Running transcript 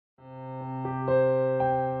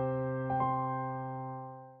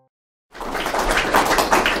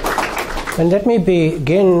And let me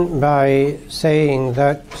begin by saying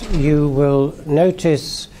that you will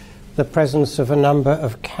notice the presence of a number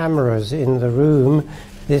of cameras in the room.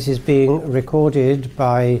 This is being recorded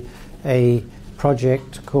by a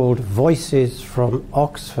project called Voices from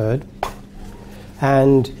Oxford.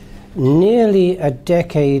 And nearly a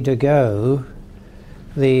decade ago,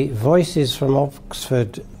 the Voices from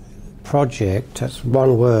Oxford project, that's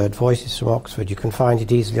one word, Voices from Oxford, you can find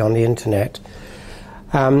it easily on the internet,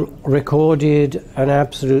 recorded an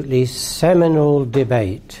absolutely seminal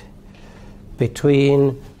debate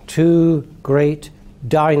between two great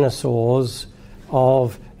dinosaurs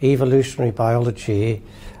of evolutionary biology.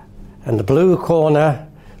 In the blue corner,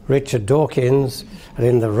 Richard Dawkins, and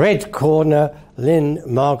in the red corner, Lynn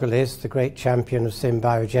Margulis, the great champion of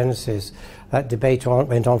symbiogenesis. That debate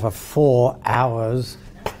went on for 4 hours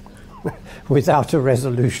without a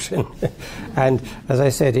resolution. And as I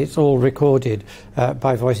said, it's all recorded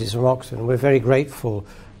by Voices from Oxford. And we're very grateful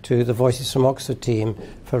to the Voices from Oxford team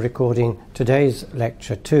for recording today's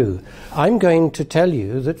lecture too. I'm going to tell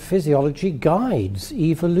you that physiology guides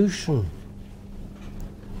evolution.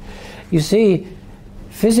 You see,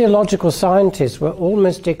 physiological scientists were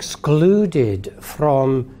almost excluded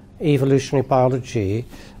from evolutionary biology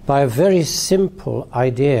by a very simple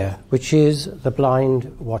idea, which is the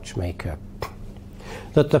blind watchmaker.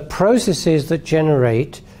 That the processes that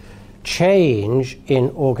generate change in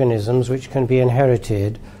organisms which can be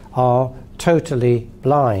inherited are totally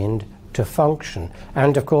blind to function.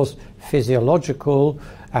 And of course, physiological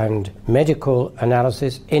and medical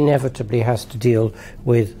analysis inevitably has to deal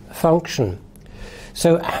with function.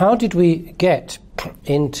 So how did we get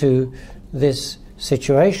into this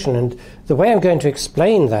situation? And the way I'm going to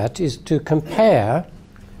explain that is to compare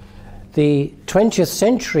the 20th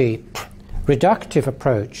century reductive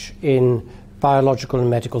approach in biological and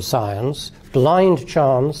medical science, blind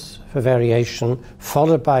chance for variation,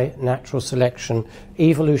 followed by natural selection.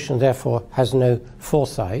 Evolution, therefore, has no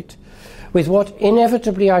foresight, with what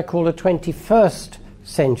inevitably I call a 21st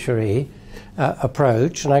century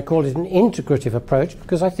approach, and I call it an integrative approach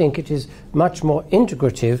because I think it is much more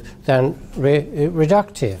integrative than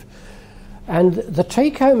reductive. And the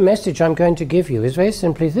take-home message I'm going to give you is very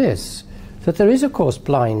simply this, that there is, of course,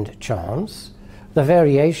 blind chance. The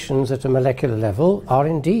variations at a molecular level are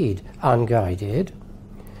indeed unguided,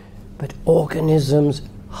 but organisms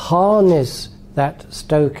harness that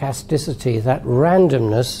stochasticity, that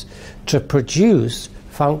randomness, to produce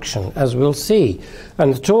function, as we'll see.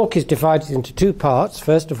 And the talk is divided into two parts.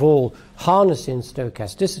 First of all, harnessing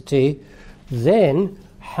stochasticity, then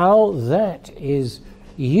how that is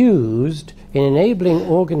used in enabling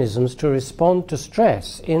organisms to respond to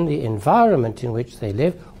stress in the environment in which they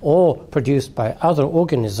live or produced by other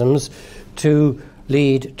organisms to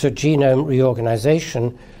lead to genome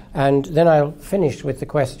reorganization. And then I'll finish with the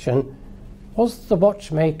question, was the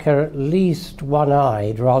watchmaker at least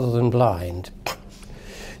one-eyed rather than blind?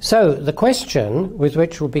 So the question with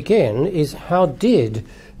which we'll begin is, how did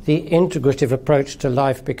the integrative approach to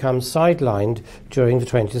life become sidelined during the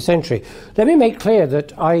 20th century? Let me make clear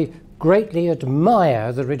that I greatly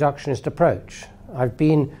admire the reductionist approach. I've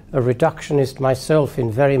been a reductionist myself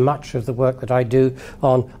in very much of the work that I do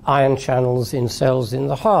on ion channels in cells in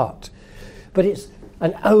the heart. But it's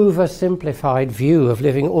an oversimplified view of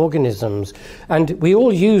living organisms. And we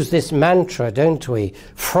all use this mantra, don't we?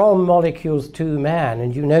 From molecules to man.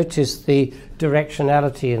 And you notice the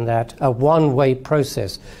directionality in that, a one-way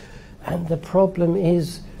process. And the problem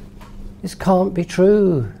is, this can't be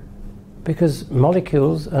true, because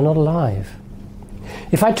molecules are not alive.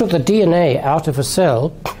 If I took the DNA out of a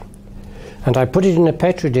cell and I put it in a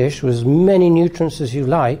petri dish with as many nutrients as you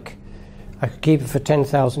like, I could keep it for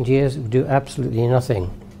 10,000 years, it would do absolutely nothing.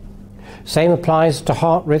 Same applies to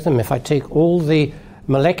heart rhythm. If I take all the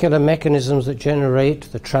molecular mechanisms that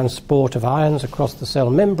generate the transport of ions across the cell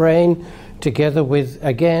membrane, together with,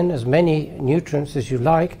 again, as many nutrients as you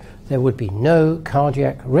like, there would be no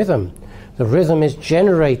cardiac rhythm. The rhythm is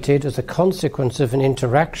generated as a consequence of an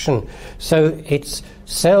interaction. So it's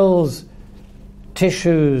cells,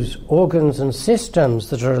 tissues, organs and systems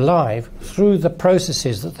that are alive through the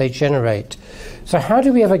processes that they generate. So how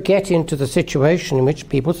do we ever get into the situation in which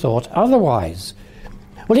people thought otherwise?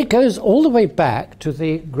 Well, it goes all the way back to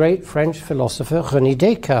the great French philosopher René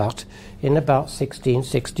Descartes in about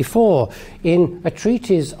 1664. In a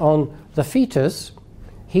treatise on the fetus,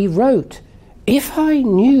 he wrote, "If I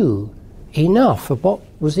knew enough of what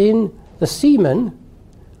was in the semen,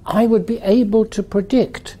 I would be able to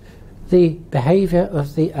predict the behavior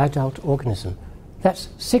of the adult organism." That's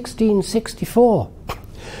 1664.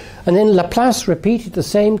 And then Laplace repeated the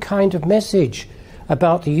same kind of message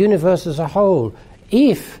about the universe as a whole.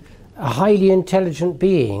 If a highly intelligent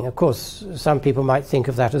being, of course, some people might think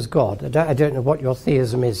of that as God. I don't know what your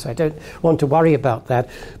theism is. I don't want to worry about that.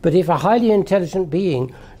 But if a highly intelligent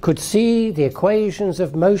being could see the equations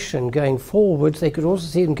of motion going forwards, they could also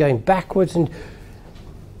see them going backwards, and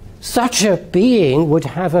such a being would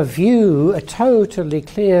have a view, a totally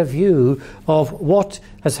clear view of what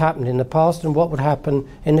has happened in the past and what would happen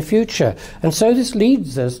in the future. And so this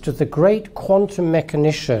leads us to the great quantum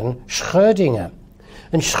mechanician Schrödinger.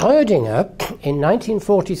 And Schrödinger, in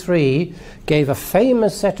 1943, gave a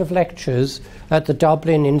famous set of lectures at the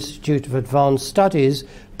Dublin Institute of Advanced Studies,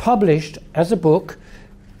 published as a book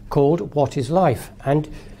called What is Life? And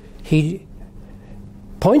he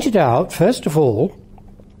pointed out, first of all,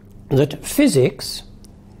 that physics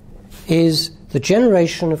is the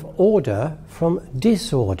generation of order from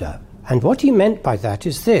disorder. And what he meant by that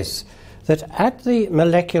is this, that at the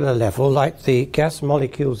molecular level, like the gas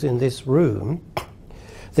molecules in this room,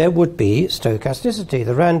 there would be stochasticity,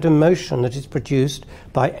 the random motion that is produced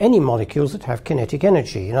by any molecules that have kinetic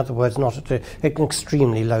energy, in other words, not at an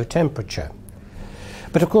extremely low temperature.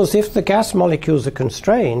 But of course, if the gas molecules are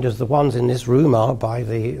constrained, as the ones in this room are by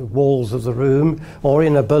the walls of the room, or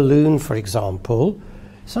in a balloon, for example,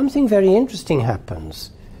 something very interesting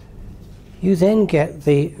happens. You then get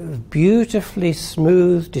the beautifully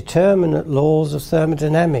smooth, determinate laws of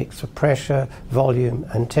thermodynamics for pressure, volume,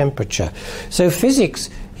 and temperature. So physics,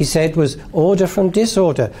 he said, was order from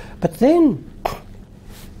disorder. But then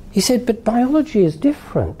he said, but biology is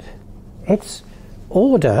different. It's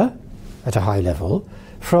order at a high level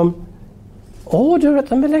from order at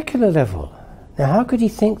the molecular level. Now, how could he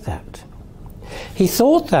think that? He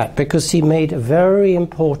thought that because he made a very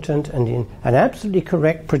important and an absolutely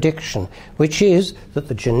correct prediction, which is that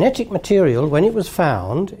the genetic material, when it was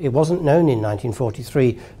found, it wasn't known in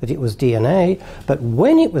 1943 that it was DNA, but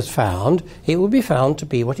when it was found, it would be found to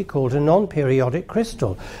be what he called a non-periodic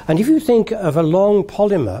crystal. And if you think of a long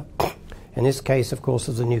polymer, in this case, of course,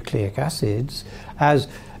 of the nucleic acids, as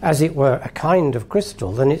it were a kind of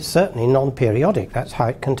crystal, then it's certainly non-periodic. That's how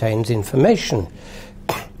it contains information.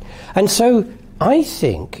 And so I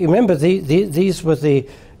think, remember, these were the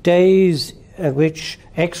days in which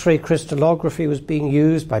X-ray crystallography was being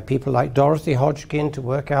used by people like Dorothy Hodgkin to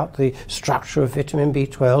work out the structure of vitamin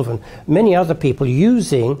B12, and many other people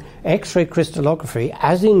using X-ray crystallography,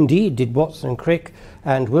 as indeed did Watson, Crick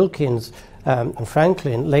and Wilkins and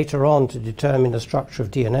Franklin later on, to determine the structure of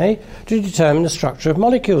DNA, to determine the structure of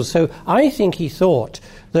molecules. So I think he thought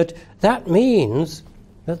that that means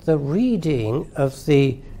that the reading of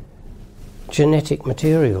the genetic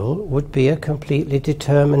material would be a completely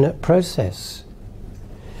determinate process.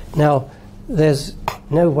 Now, there's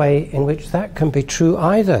no way in which that can be true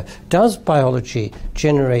either. Does biology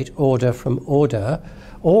generate order from order?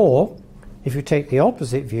 Or, if you take the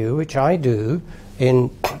opposite view, which I do in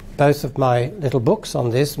both of my little books on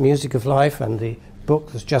this, Music of Life and the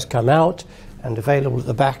book that's just come out and available at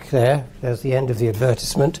the back there's the end of the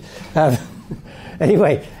advertisement.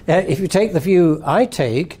 Anyway, if you take the view I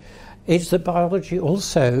take, it's that biology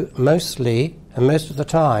also mostly, and most of the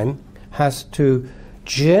time, has to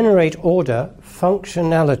generate order,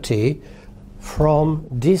 functionality, from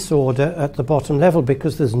disorder at the bottom level,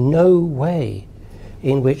 because there's no way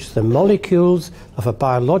in which the molecules of a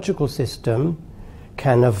biological system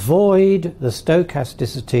can avoid the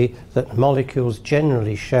stochasticity that molecules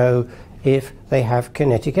generally show if they have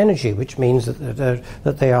kinetic energy, which means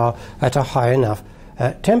that they are at a high enough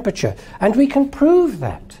temperature. And we can prove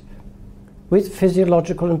that with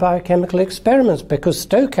physiological and biochemical experiments, because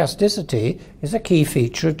stochasticity is a key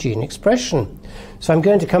feature of gene expression. So I'm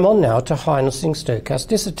going to come on now to harnessing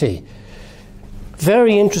stochasticity.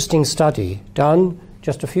 Very interesting study done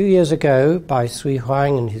just a few years ago by Sui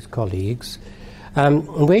Huang and his colleagues,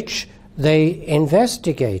 in which they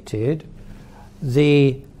investigated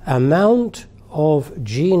the amount of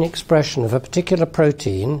gene expression of a particular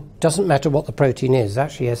protein. Doesn't matter what the protein is,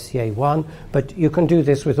 actually SCA1, but you can do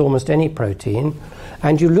this with almost any protein,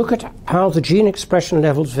 and you look at how the gene expression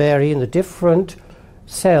levels vary in the different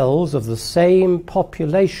cells of the same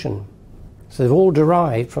population. So they've all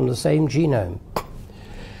derived from the same genome.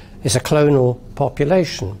 It's a clonal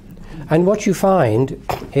population. And what you find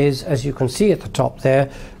is, as you can see at the top there,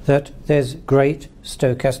 that there's great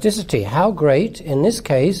stochasticity. How great? In this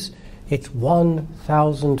case, it's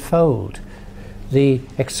 1,000-fold. The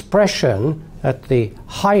expression at the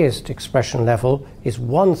highest expression level is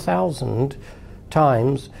 1,000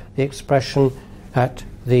 times the expression at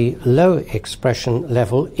the low expression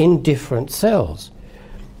level in different cells.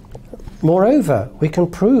 Moreover, we can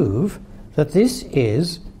prove that this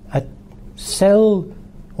is a cell,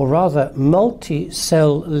 or rather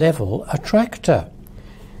multi-cell level attractor.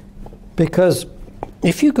 Because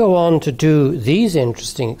if you go on to do these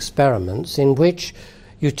interesting experiments in which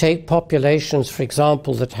you take populations, for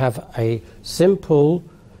example, that have a simple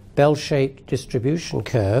bell-shaped distribution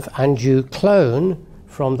curve, and you clone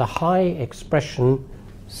from the high expression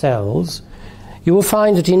cells, you will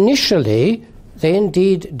find that initially they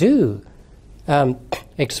indeed do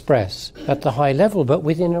express at the high level, but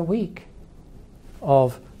within a week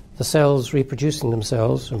of the cells reproducing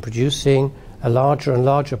themselves and producing a larger and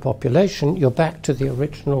larger population, you're back to the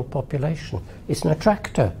original population. It's an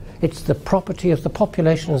attractor. It's the property of the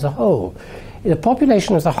population as a whole. The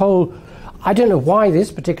population as a whole, I don't know why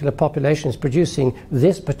this particular population is producing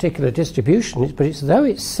this particular distribution, but it's though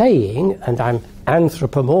it's saying, and I'm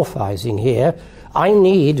anthropomorphizing here, I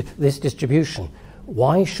need this distribution.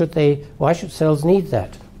 Why should cells need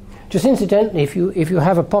that? Just incidentally, if you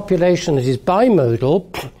have a population that is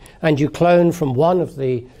bimodal and you clone from one of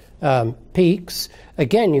the peaks,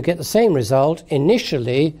 again you get the same result.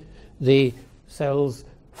 Initially the cells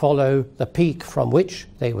follow the peak from which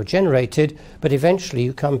they were generated, but eventually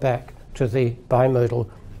you come back to the bimodal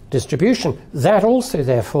distribution. That also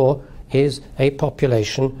therefore is a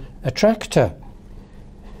population attractor.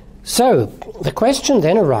 So the question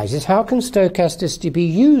then arises, how can stochasticity be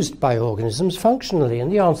used by organisms functionally?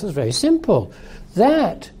 And the answer is very simple.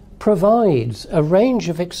 That provides a range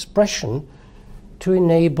of expression to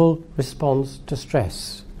enable response to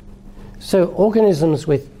stress. So organisms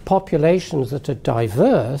with populations that are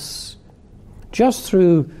diverse, just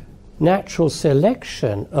through natural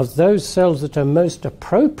selection of those cells that are most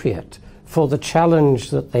appropriate for the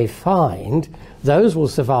challenge that they find, those will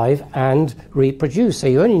survive and reproduce. So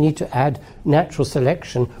you only need to add natural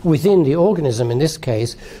selection within the organism, in this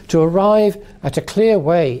case, to arrive at a clear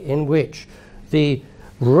way in which the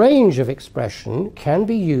range of expression can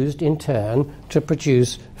be used in turn to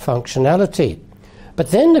produce functionality.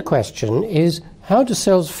 But then the question is, how do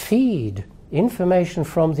cells feed information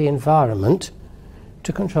from the environment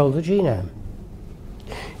to control the genome?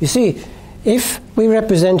 You see, if we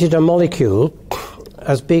represented a molecule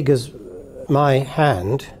as big as my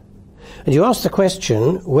hand, and you ask the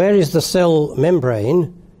question, where is the cell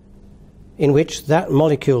membrane in which that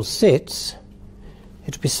molecule sits,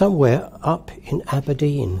 it would be somewhere up in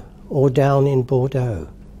Aberdeen or down in Bordeaux.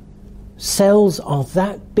 Cells are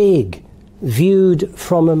that big viewed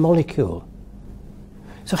from a molecule.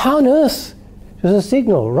 So how on earth does a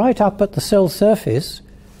signal right up at the cell surface,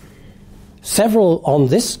 several on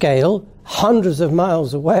this scale, hundreds of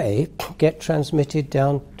miles away, get transmitted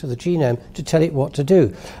down to the genome to tell it what to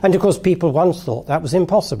do? And of course people once thought that was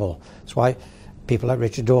impossible. That's why people like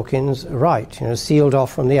Richard Dawkins write, sealed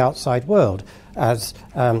off from the outside world as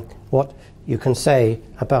what you can say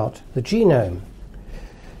about the genome.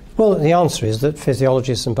 Well, the answer is that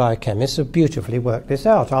physiologists and biochemists have beautifully worked this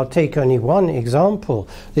out. I'll take only one example.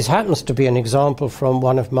 This happens to be an example from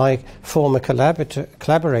one of my former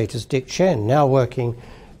collaborators, Dick Chen, now working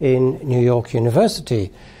in New York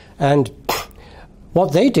University. And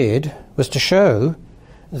what they did was to show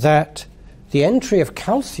that the entry of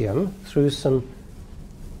calcium through some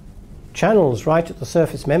channels right at the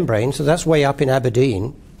surface membrane, so that's way up in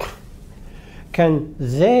Aberdeen, can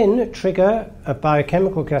then trigger a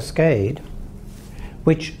biochemical cascade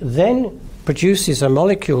which then produces a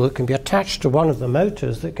molecule that can be attached to one of the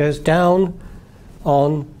motors that goes down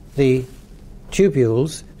on the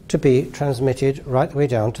tubules to be transmitted right the way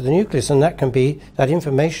down to the nucleus, and that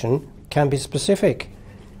information can be specific.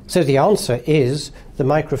 So the answer is the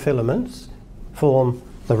microfilaments form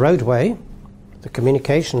the roadway, the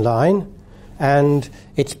communication line, and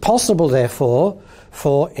it's possible therefore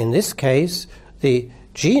for, in this case, the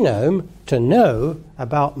genome to know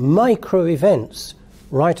about micro events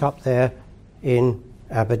right up there in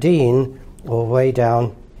Aberdeen or way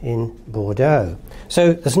down in Bordeaux.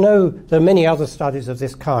 So there are many other studies of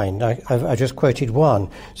this kind. I just quoted one.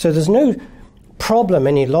 So there's no problem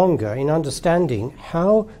any longer in understanding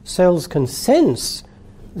how cells can sense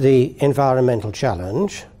the environmental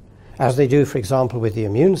challenge, as they do, for example, with the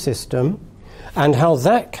immune system, and how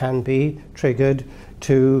that can be triggered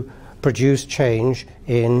to produce change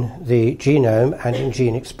in the genome and in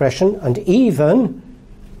gene expression, and even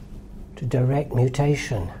to direct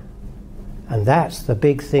mutation. And that's the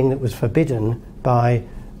big thing that was forbidden by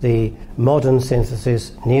the modern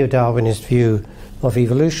synthesis, neo-Darwinist view of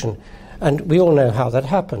evolution. And we all know how that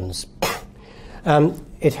happens.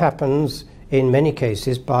 It happens in many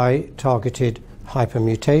cases by targeted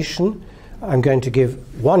hypermutation. I'm going to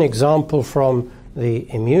give one example from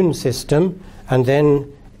the immune system, and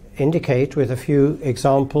then indicate with a few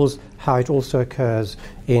examples how it also occurs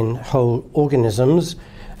in whole organisms.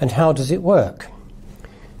 And how does it work?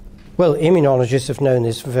 Well, immunologists have known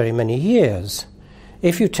this for very many years.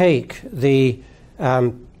 If you take the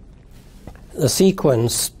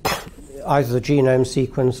sequence, either the genome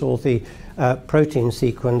sequence or the protein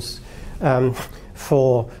sequence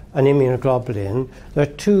for an immunoglobulin, there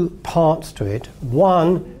are two parts to it.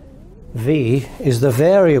 One, V, is the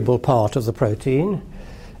variable part of the protein.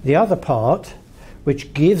 The other part,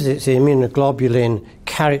 which gives its immunoglobulin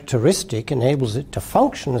characteristic, enables it to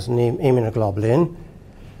function as an immunoglobulin,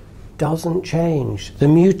 doesn't change. The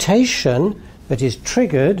mutation that is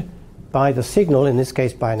triggered by the signal, in this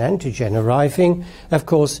case by an antigen arriving, of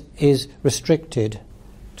course, is restricted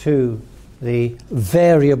to the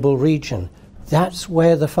variable region. That's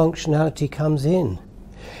where the functionality comes in.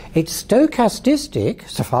 It's stochastic,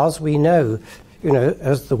 so far as we know,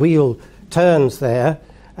 as the wheel turns there,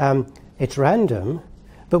 it's random,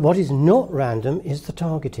 but what is not random is the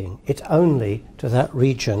targeting. It's only to that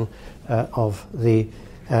region of the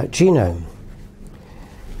genome.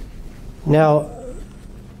 Now,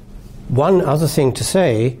 one other thing to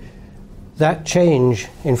say, that change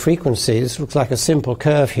in frequency, this looks like a simple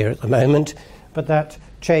curve here at the moment, but that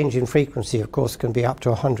change in frequency, of course, can be up to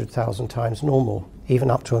 100,000 times normal,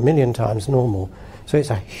 even up to 1,000,000 times normal. So it's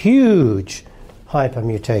a huge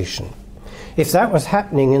hypermutation. If that was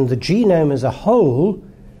happening in the genome as a whole,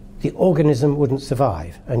 the organism wouldn't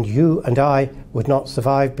survive, and you and I would not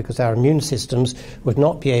survive because our immune systems would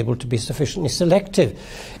not be able to be sufficiently selective.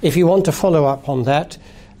 If you want to follow up on that,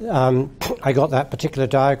 I got that particular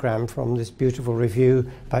diagram from this beautiful review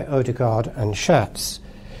by Odegaard and Schatz.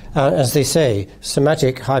 As they say,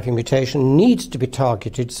 somatic hypermutation needs to be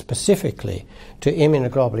targeted specifically to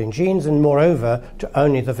immunoglobulin genes and, moreover, to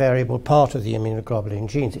only the variable part of the immunoglobulin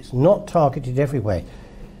genes. It's not targeted everywhere.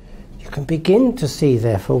 You can begin to see,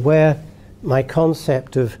 therefore, where my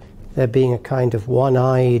concept of there being a kind of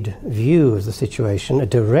one-eyed view of the situation, a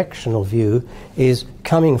directional view, is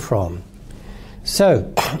coming from.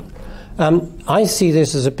 So, I see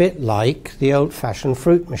this as a bit like the old-fashioned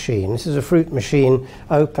fruit machine. This is a fruit machine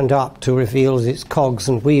opened up to reveal its cogs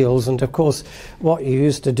and wheels, and of course what you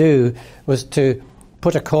used to do was to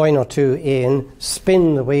put a coin or two in,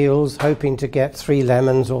 spin the wheels, hoping to get 3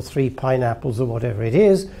 lemons or 3 pineapples or whatever it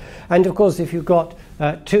is. And of course if you got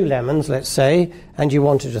 2 lemons, let's say, and you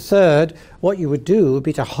wanted a third, what you would do would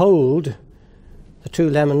be to hold the 2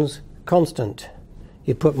 lemons constant.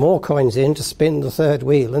 You put more coins in to spin the third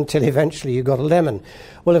wheel until eventually you got a lemon.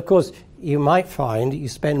 Well, of course, you might find that you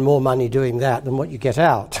spend more money doing that than what you get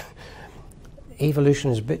out. Evolution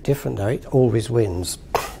is a bit different, though. It always wins.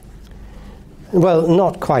 Well,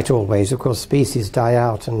 not quite always. Of course, species die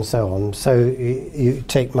out and so on. So you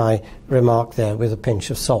take my remark there with a pinch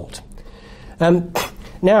of salt.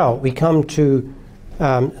 Now we come to,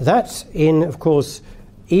 that's in, of course,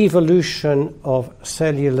 evolution of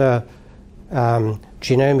cellular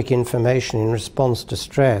genomic information in response to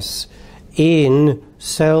stress in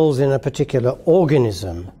cells in a particular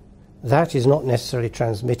organism. That is not necessarily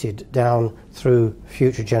transmitted down through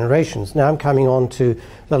future generations. Now I'm coming on to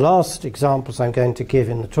the last examples I'm going to give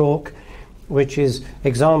in the talk, which is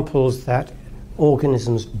examples that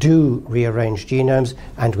organisms do rearrange genomes,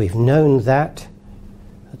 and we've known that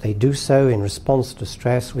they do so in response to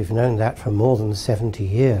stress. We've known that for more than 70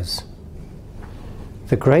 years.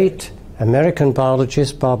 The great American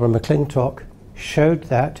biologist Barbara McClintock showed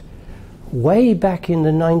that way back in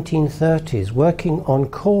the 1930s, working on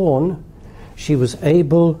corn. She was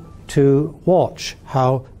able to watch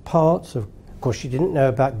how parts of course she didn't know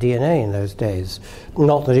about DNA in those days,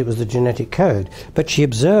 not that it was the genetic code, but she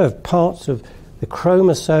observed parts of the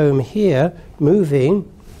chromosome here moving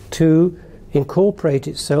to incorporate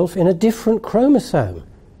itself in a different chromosome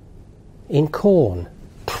in corn.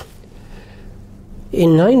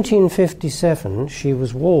 In 1957, she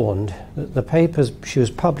was warned that the papers she was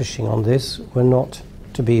publishing on this were not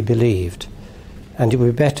to be believed, and it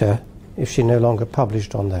would be better if she no longer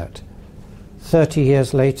published on that. 30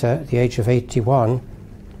 years later, at the age of 81,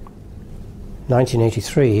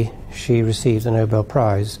 1983, she received the Nobel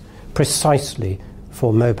Prize precisely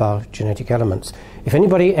for mobile genetic elements. If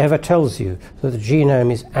anybody ever tells you that the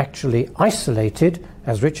genome is actually isolated,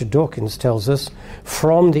 as Richard Dawkins tells us,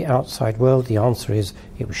 from the outside world, the answer is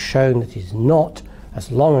it was shown that it is not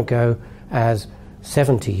as long ago as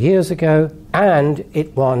 70 years ago, and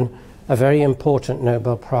it won a very important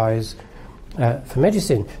Nobel Prize for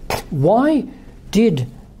medicine. Why did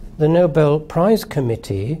the Nobel Prize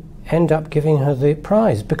Committee end up giving her the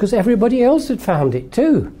prize? Because everybody else had found it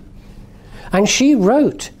too. And she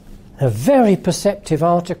wrote a very perceptive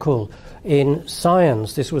article in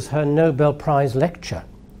Science. This was her Nobel Prize lecture.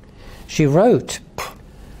 She wrote,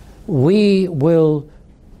 "We will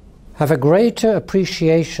have a greater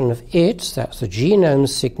appreciation of its, that's the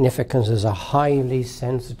genome's, significance as a highly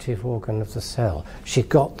sensitive organ of the cell." She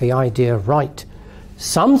got the idea right.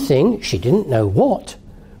 Something, she didn't know what,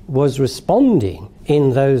 was responding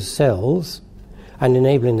in those cells and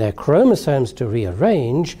enabling their chromosomes to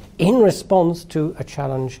rearrange in response to a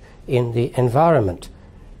challenge in the environment.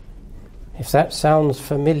 If that sounds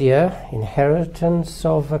familiar, inheritance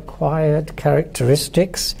of acquired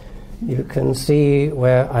characteristics, you can see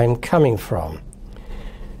where I'm coming from.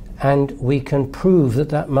 And we can prove that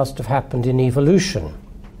that must have happened in evolution.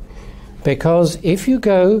 Because if you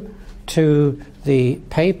go to the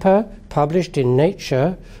paper published in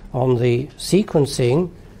Nature on the sequencing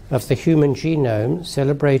of the human genome,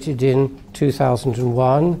 celebrated in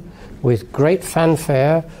 2001 with great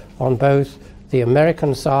fanfare on both the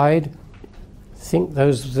American side, I think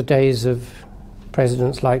those were the days of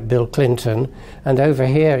presidents like Bill Clinton, and over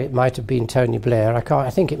here it might have been Tony Blair. I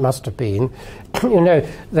think it must have been. You know,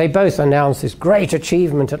 they both announced this great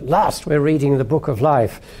achievement. At last we're reading the book of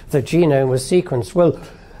life. The genome was sequenced. Well,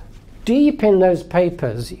 deep in those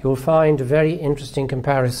papers you'll find a very interesting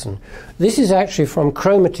comparison. This is actually from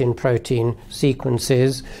chromatin protein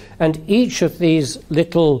sequences, and each of these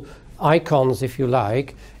little icons, if you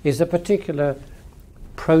like, is a particular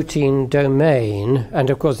protein domain, and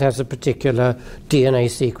of course has a particular DNA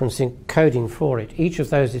sequencing coding for it. Each of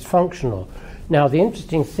those is functional. Now the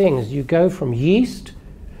interesting thing is you go from yeast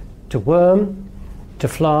to worm to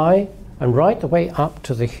fly and right the way up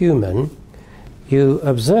to the human, you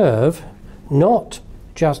observe not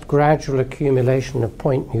just gradual accumulation of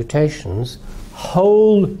point mutations,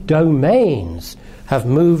 whole domains have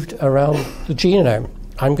moved around the genome.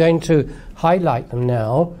 I'm going to highlight them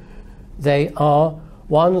now. They are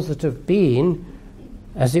ones that have been,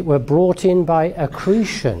 as it were, brought in by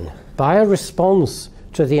accretion, by a response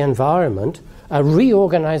to the environment, a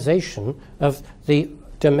reorganization of the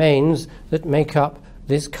domains that make up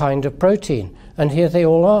this kind of protein. And here they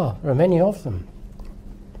all are. There are many of them.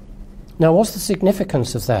 Now, what's the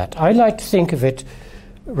significance of that? I like to think of it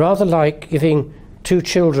rather like giving two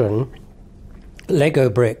children Lego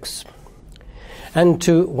bricks. And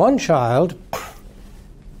to one child,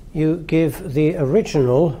 you give the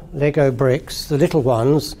original Lego bricks, the little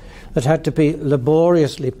ones that had to be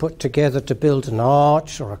laboriously put together to build an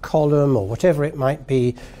arch or a column or whatever it might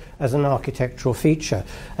be as an architectural feature.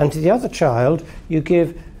 And to the other child, you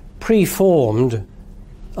give preformed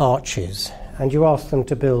arches and you ask them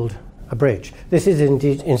to build a bridge. This is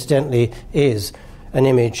indeed, incidentally, is an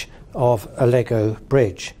image of a Lego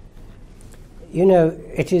bridge. You know,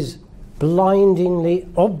 it is blindingly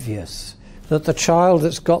obvious that the child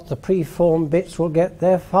that's got the preformed bits will get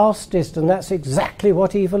there fastest, and that's exactly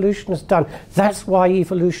what evolution has done. That's why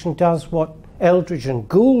evolution does what Eldridge and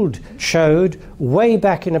Gould showed way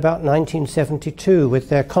back in about 1972 with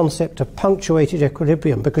their concept of punctuated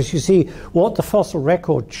equilibrium, because you see, what the fossil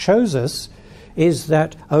record shows us is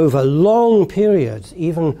that over long periods,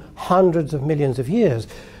 even hundreds of millions of years,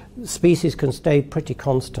 species can stay pretty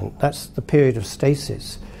constant. That's the period of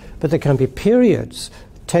stasis. But there can be periods,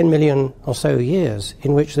 10 million or so years,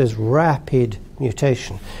 in which there's rapid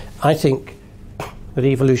mutation. I think that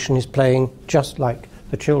evolution is playing just like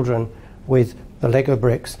the children with the Lego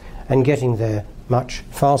bricks and getting there much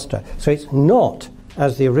faster. So it's not,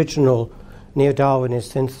 as the original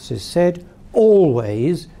neo-Darwinist synthesis said,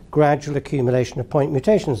 always gradual accumulation of point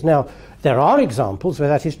mutations. Now, there are examples where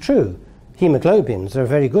that is true. Hemoglobins are a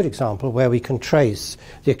very good example where we can trace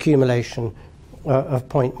the accumulation of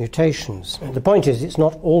point mutations. The point is, it's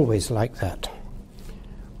not always like that.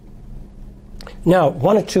 Now,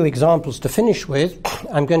 one or two examples to finish with.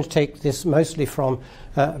 I'm going to take this mostly from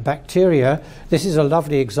bacteria. This is a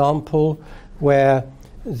lovely example where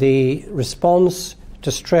the response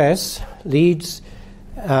to stress leads,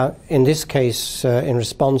 in this case, in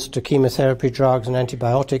response to chemotherapy, drugs and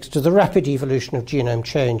antibiotics, to the rapid evolution of genome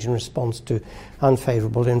change in response to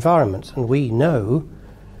unfavorable environments. And we know,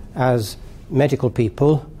 as medical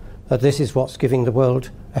people, that this is what's giving the world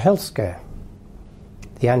a health scare.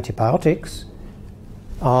 The antibiotics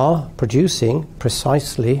are producing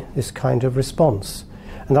precisely this kind of response.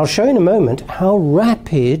 And I'll show in a moment how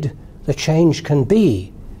rapid the change can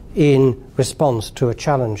be in response to a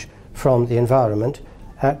challenge from the environment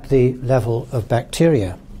at the level of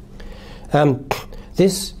bacteria.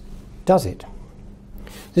 This does it.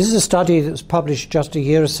 This is a study that was published just a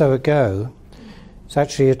year or so ago. It's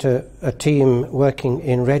actually at a team working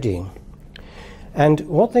in Reading. And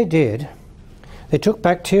what they did, They took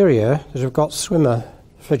bacteria that have got swimmer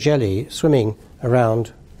flagellae swimming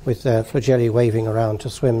around with their flagellae waving around to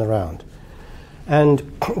swim around. And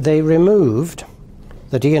they removed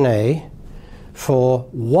the DNA for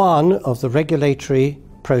one of the regulatory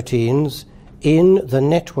proteins in the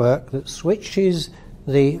network that switches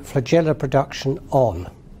the flagella production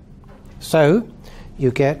on. So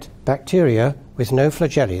you get bacteria with no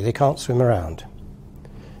flagellae, they can't swim around.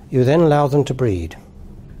 You then allow them to breed.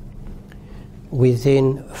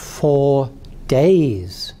 Within 4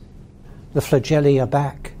 days, the flagellae are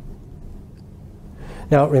back.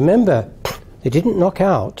 Now remember, they didn't knock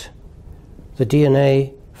out the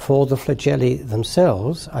DNA for the flagellae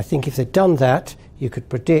themselves. I think if they'd done that, you could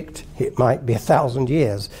predict it might be 1,000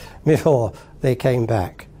 years before they came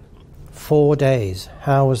back. 4 days.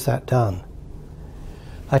 How was that done?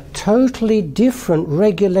 A totally different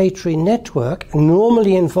regulatory network,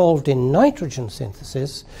 normally involved in nitrogen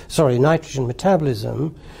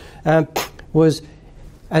metabolism, was,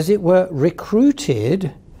 as it were,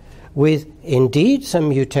 recruited with indeed some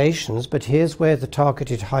mutations, but here's where the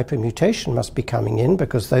targeted hypermutation must be coming in,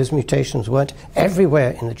 because those mutations weren't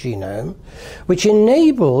everywhere in the genome, which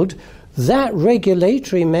enabled that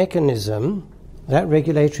regulatory mechanism, that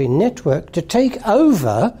regulatory network, to take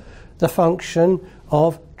over the function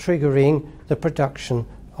of triggering the production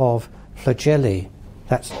of flagellae.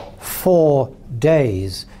 That's 4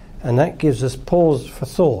 days, and that gives us pause for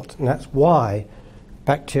thought, and that's why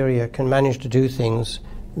bacteria can manage to do things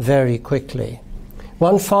very quickly.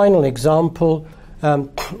 One final example,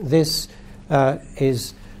 this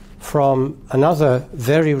is from another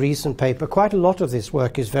very recent paper. Quite a lot of this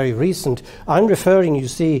work is very recent. I'm referring, you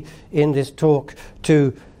see, in this talk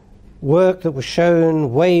to work that was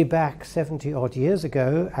shown way back 70 odd years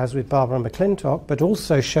ago, as with Barbara McClintock, but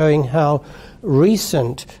also showing how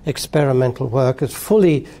recent experimental work has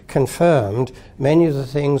fully confirmed many of the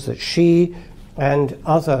things that she and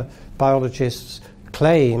other biologists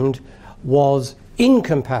claimed was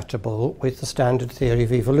incompatible with the standard theory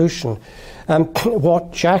of evolution.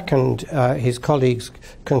 What Jack and his colleagues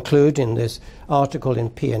conclude in this article in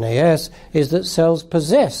PNAS is that cells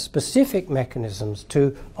possess specific mechanisms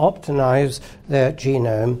to optimize their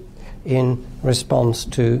genome in response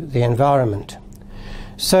to the environment.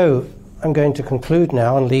 So I'm going to conclude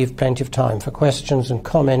now and leave plenty of time for questions and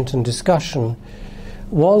comment and discussion.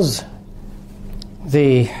 Was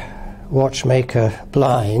the watchmaker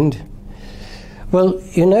blind? Well,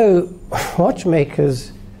 you know,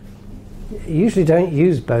 watchmakers usually don't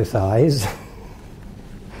use both eyes.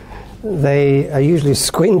 They are usually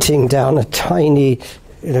squinting down a tiny,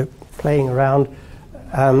 playing around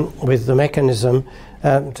with the mechanism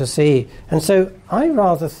to see. And so I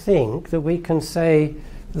rather think that we can say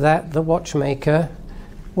that the watchmaker,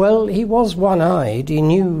 well, he was one-eyed. He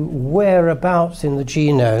knew whereabouts in the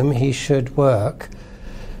genome he should work.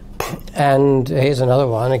 And here's another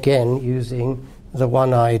one, again, using the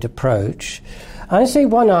one-eyed approach. I say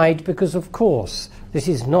one-eyed because, of course, this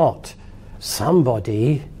is not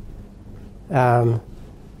somebody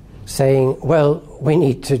saying, well, we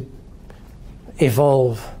need to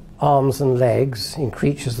evolve arms and legs in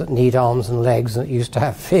creatures that need arms and legs that used to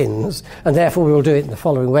have fins, and therefore we will do it in the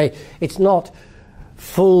following way. It's not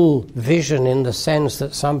full vision in the sense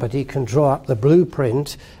that somebody can draw up the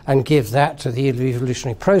blueprint and give that to the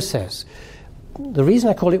evolutionary process. The reason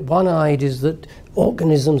I call it one-eyed is that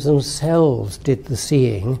organisms themselves did the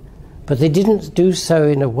seeing, but they didn't do so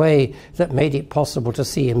in a way that made it possible to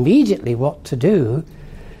see immediately what to do.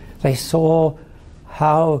 They saw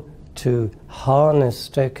how to harness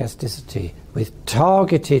stochasticity with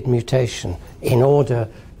targeted mutation in order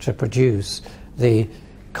to produce the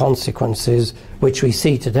consequences which we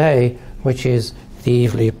see today, which is the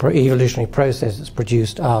evolutionary process that's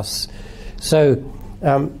produced us. So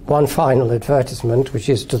one final advertisement, which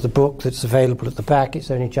is to the book that's available at the back. It's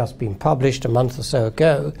only just been published a month or so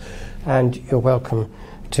ago, and you're welcome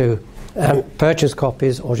to purchase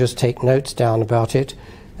copies or just take notes down about it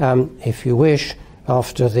if you wish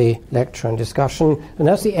after the lecture and discussion. And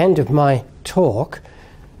that's the end of my talk.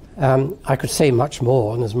 I could say much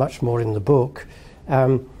more, and there's much more in the book,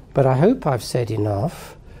 but I hope I've said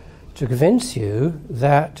enough to convince you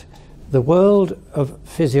that the world of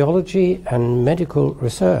physiology and medical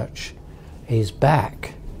research is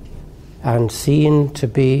back and seen to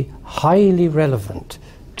be highly relevant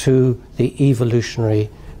to the evolutionary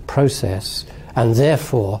process and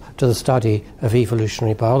therefore to the study of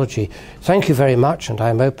evolutionary biology. Thank you very much, and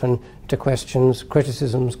I'm open to questions,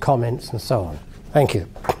 criticisms, comments, and so on. Thank you.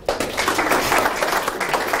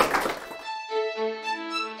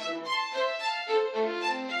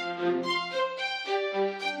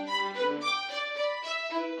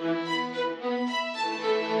 you.